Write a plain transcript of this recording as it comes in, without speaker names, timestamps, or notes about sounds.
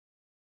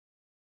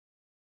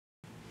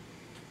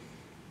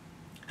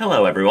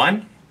Hello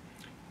everyone!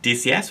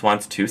 DCS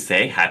wants to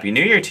say Happy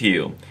New Year to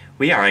you.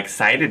 We are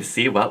excited to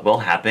see what will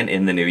happen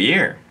in the new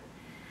year.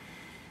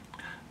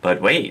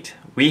 But wait,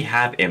 we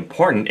have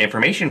important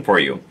information for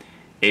you.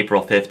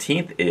 April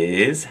 15th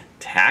is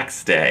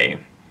Tax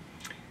Day.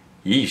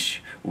 Yeesh,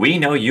 we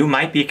know you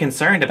might be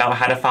concerned about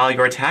how to file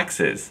your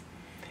taxes.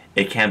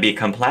 It can be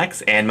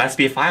complex and must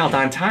be filed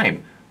on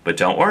time, but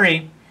don't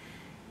worry.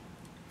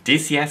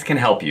 DCS can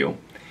help you.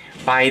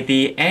 By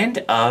the end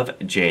of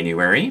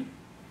January,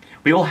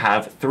 we will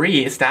have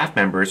 3 staff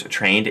members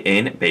trained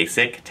in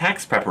basic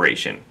tax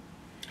preparation.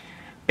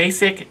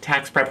 Basic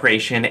tax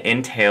preparation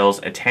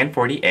entails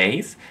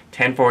 1040As,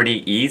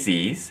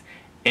 1040EZs,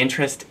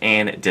 interest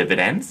and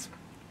dividends,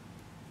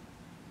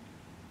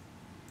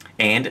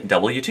 and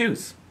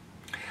W-2s.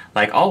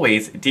 Like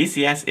always,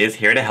 DCS is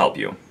here to help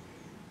you.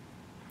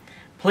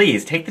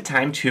 Please take the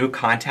time to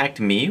contact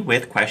me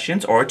with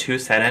questions or to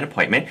set an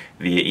appointment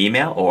via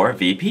email or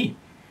VP.